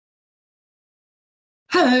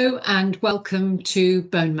Hello and welcome to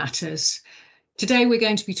Bone Matters. Today we're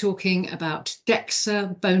going to be talking about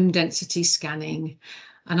DEXA bone density scanning,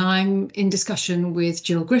 and I'm in discussion with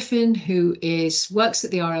Jill Griffin, who works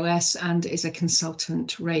at the ROS and is a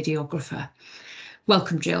consultant radiographer.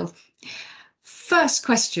 Welcome, Jill. First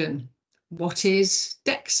question, what is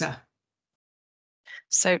DEXA?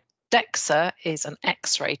 So DEXA is an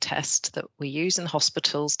X-ray test that we use in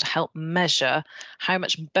hospitals to help measure how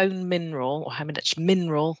much bone mineral or how much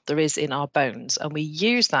mineral there is in our bones. And we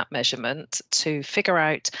use that measurement to figure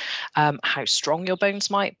out how strong your bones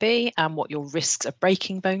might be and what your risks of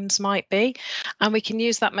breaking bones might be. And we can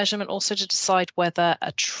use that measurement also to decide whether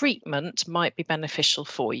a treatment might be beneficial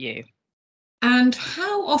for you. And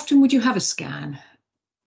how often would you have a scan?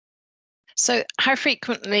 So how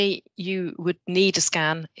frequently you would need a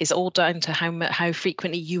scan is all down to how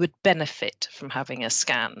frequently you would benefit from having a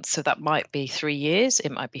scan. So that might be 3 years,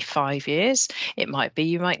 it might be 5 years, it might be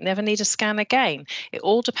you might never need a scan again. It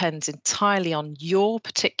all depends entirely on your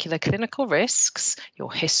particular clinical risks,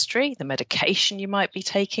 your history, the medication you might be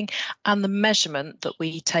taking, and the measurement that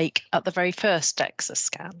we take at the very first DEXA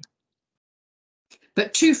scan.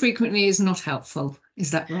 But too frequently is not helpful, is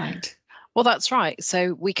that right? Well, that's right.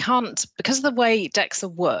 So we can't, because of the way DEXA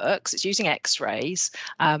works, it's using X-rays,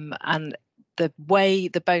 and the way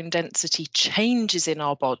the bone density changes in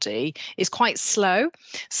our body is quite slow.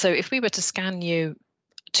 So if we were to scan you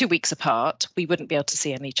 2 weeks apart, we wouldn't be able to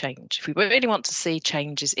see any change. If we really want to see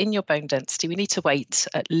changes in your bone density, we need to wait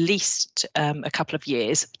at least a couple of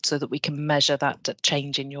years so that we can measure that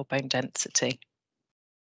change in your bone density.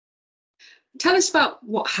 Tell us about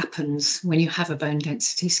what happens when you have a bone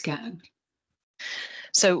density scan.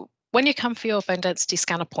 So when you come for your bone density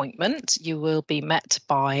scan appointment, you will be met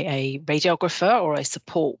by a radiographer or a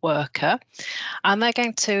support worker, and they're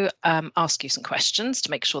going to ask you some questions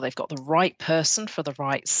to make sure they've got the right person for the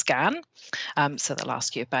right scan. So they'll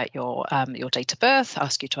ask you about your date of birth,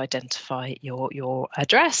 ask you to identify your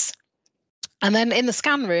address. And then in the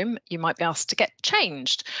scan room, you might be asked to get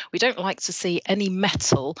changed. We don't like to see any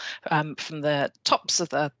metal from the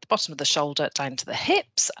bottom of the shoulder down to the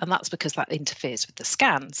hips, and that's because that interferes with the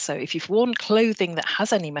scan. So if you've worn clothing that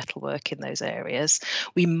has any metalwork in those areas,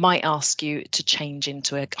 we might ask you to change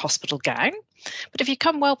into a hospital gown. But if you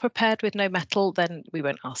come well prepared with no metal, then we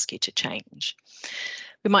won't ask you to change.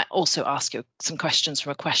 We might also ask you some questions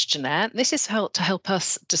from a questionnaire. This is to help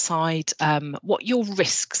us decide what your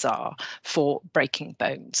risks are for breaking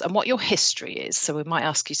bones and what your history is. So we might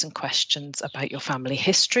ask you some questions about your family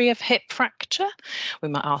history of hip fracture. We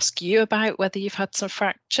might ask you about whether you've had some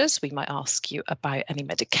fractures. We might ask you about any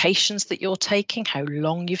medications that you're taking, how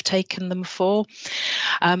long you've taken them for.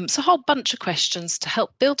 So a whole bunch of questions to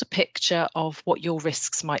help build a picture of what your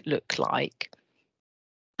risks might look like.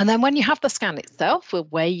 And then when you have the scan itself, we'll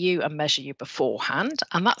weigh you and measure you beforehand.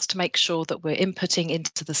 And that's to make sure that we're inputting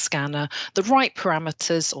into the scanner the right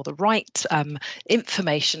parameters or the right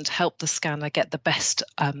information to help the scanner get the best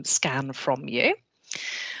scan from you.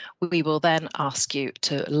 We will then ask you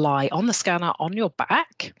to lie on the scanner on your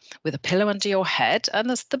back with a pillow under your head. And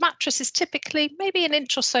as the mattress is typically maybe an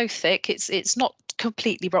inch or so thick, it's not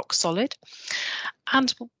completely rock solid.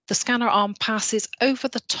 And the scanner arm passes over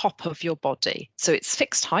the top of your body. So it's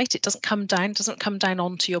fixed height, it doesn't come down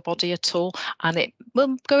onto your body at all. And it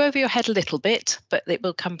will go over your head a little bit, but it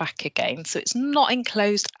will come back again. So it's not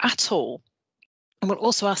enclosed at all. And we'll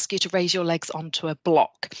also ask you to raise your legs onto a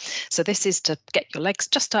block. So this is to get your legs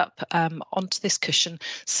just up onto this cushion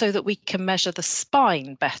so that we can measure the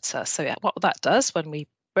spine better. So what that does when we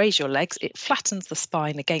raise your legs, it flattens the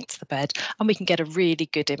spine against the bed and we can get a really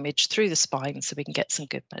good image through the spine so we can get some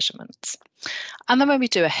good measurements. And then when we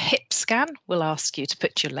do a hip scan, we'll ask you to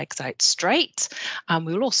put your legs out straight, and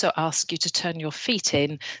we'll also ask you to turn your feet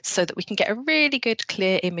in so that we can get a really good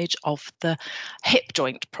clear image of the hip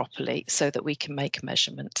joint properly so that we can make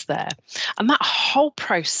measurements there. And that whole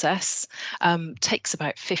process takes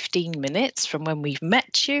about 15 minutes from when we've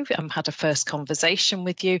met you and had a first conversation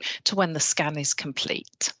with you to when the scan is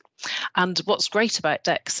complete. And what's great about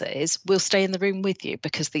DEXA is we'll stay in the room with you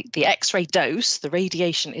because the X-ray dose, the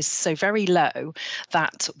radiation is so very low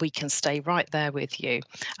that we can stay right there with you.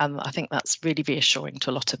 And I think that's really reassuring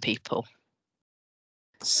to a lot of people.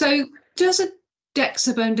 So does a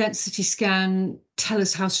DEXA bone density scan tell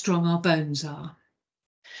us how strong our bones are?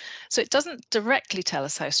 So it doesn't directly tell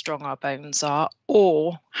us how strong our bones are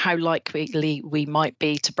or how likely we might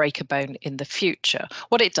be to break a bone in the future.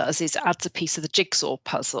 What it does is adds a piece of the jigsaw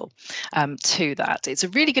puzzle to that. It's a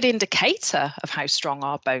really good indicator of how strong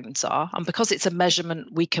our bones are. And because it's a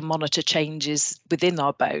measurement, we can monitor changes within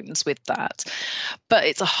our bones with that. But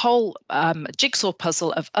it's a whole jigsaw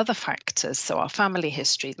puzzle of other factors. So our family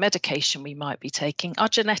history, medication we might be taking, our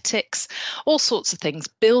genetics, all sorts of things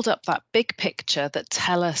build up that big picture that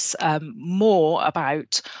tell us more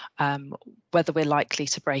about whether we're likely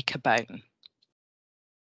to break a bone.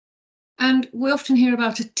 And we often hear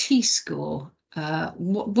about a T-score.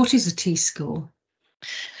 What is a T-score?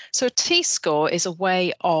 So a T-score is a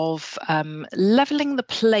way of levelling the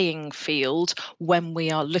playing field when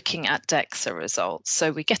we are looking at DEXA results.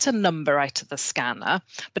 So we get a number out of the scanner,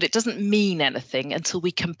 but it doesn't mean anything until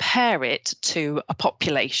we compare it to a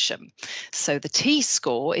population. So the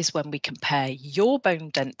T-score is when we compare your bone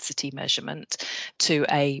density measurement to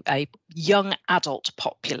a young adult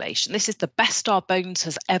population. This is the best our bones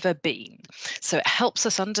has ever been. So it helps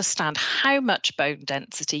us understand how much bone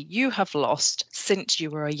density you have lost since you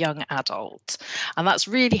were a young adult. And that's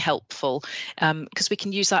really helpful because we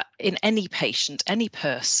can use that in any patient, any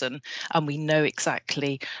person, and we know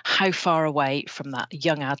exactly how far away from that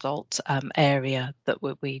young adult area that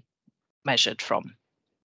we measured from.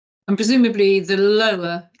 And presumably the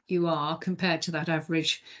lower you are compared to that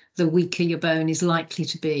average, the weaker your bone is likely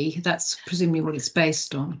to be. That's presumably what it's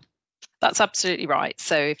based on. That's absolutely right.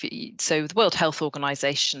 So the World Health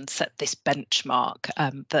Organization set this benchmark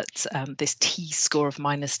this T-score of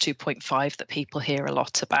 -2.5 that people hear a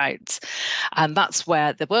lot about. And that's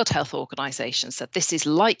where the World Health Organization said this is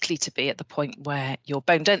likely to be at the point where your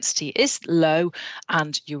bone density is low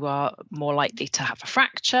and you are more likely to have a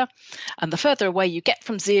fracture. And the further away you get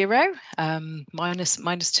from zero, minus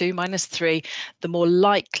 2, -3, the more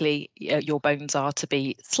likely your bones are to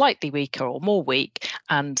be slightly weaker or more weak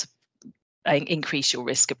and increase your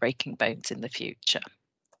risk of breaking bones in the future.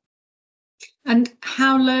 And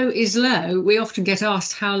how low is low? We often get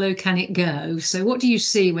asked how low can it go? So what do you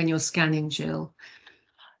see when you're scanning, Jill?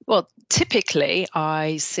 Well, typically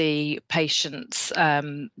I see patients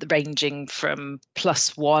ranging from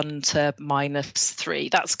 +1 to -3.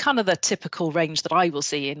 That's kind of the typical range that I will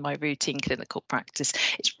see in my routine clinical practice.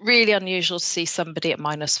 It's really unusual to see somebody at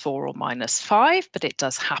 -4 or -5, but it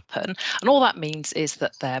does happen. And all that means is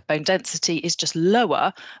that their bone density is just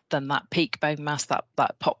lower than that peak bone mass, that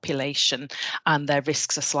population, and their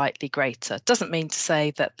risks are slightly greater. Doesn't mean to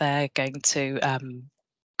say that they're going to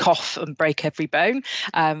cough and break every bone,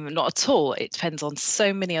 not at all. It depends on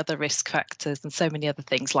so many other risk factors and so many other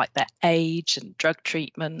things like their age and drug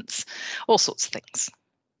treatments, all sorts of things.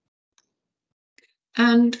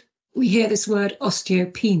 And we hear this word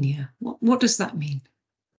osteopenia. What does that mean?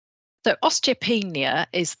 So osteopenia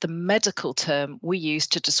is the medical term we use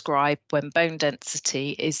to describe when bone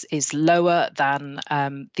density is lower than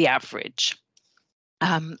the average.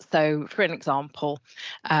 So for an example,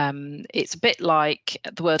 it's a bit like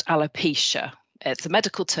the word alopecia. It's a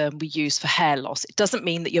medical term we use for hair loss. It doesn't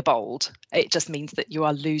mean that you're bald. It just means that you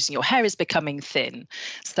are losing, your hair is becoming thin.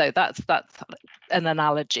 So that's an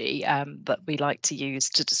analogy that we like to use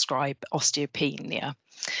to describe osteopenia.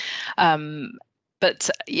 But,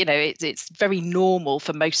 you know, it's very normal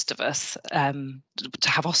for most of us to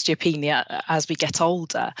have osteopenia as we get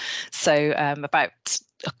older. So about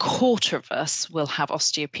a quarter of us will have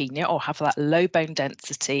osteopenia or have that low bone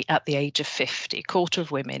density at the age of 50. A quarter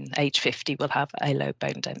of women age 50 will have a low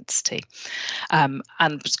bone density. And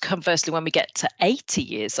conversely, when we get to 80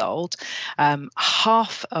 years old,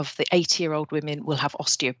 half of the 80-year-old women will have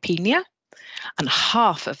osteopenia, and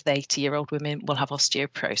half of the 80-year-old women will have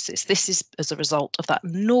osteoporosis. This is as a result of that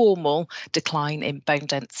normal decline in bone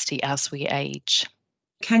density as we age.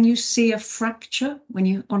 Can you see a fracture when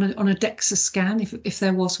you on a DEXA scan if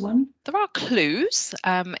there was one? There are clues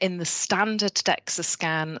in the standard DEXA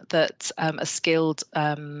scan that a skilled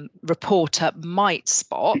reporter might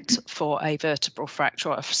spot for a vertebral fracture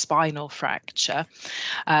or a spinal fracture,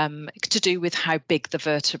 to do with how big the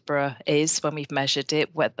vertebra is when we've measured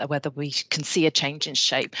it, whether we can see a change in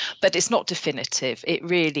shape. But it's not definitive. It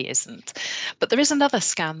really isn't. But there is another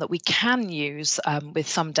scan that we can use with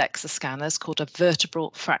some DEXA scanners called a vertebral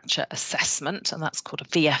vertebral fracture assessment, and that's called a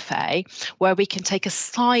VFA, where we can take a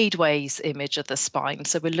sideways image of the spine.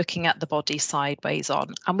 So we're looking at the body sideways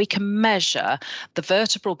on, and we can measure the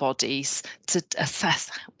vertebral bodies to assess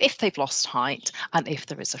if they've lost height and if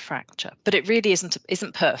there is a fracture. But it really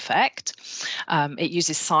isn't perfect. It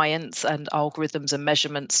uses science and algorithms and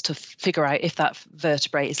measurements to figure out if that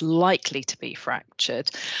vertebrae is likely to be fractured.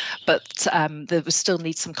 But there will still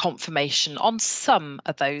need some confirmation on some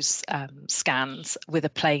of those scans with a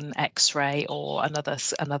plain X-ray or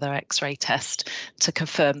another X-ray test to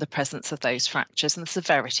confirm the presence of those fractures and the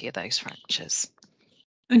severity of those fractures.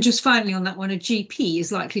 And just finally on that one, a GP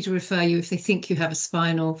is likely to refer you if they think you have a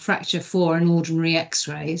spinal fracture for an ordinary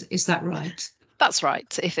X-ray. Is that right? That's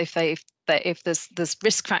right. If there's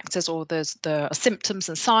risk factors or there are symptoms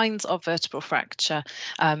and signs of vertebral fracture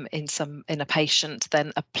in a patient,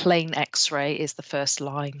 then a plain X-ray is the first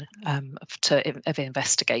line of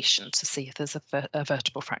investigation to see if there's a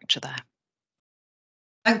vertebral fracture there.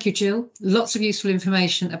 Thank you, Jill. Lots of useful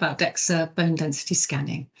information about DEXA bone density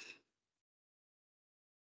scanning.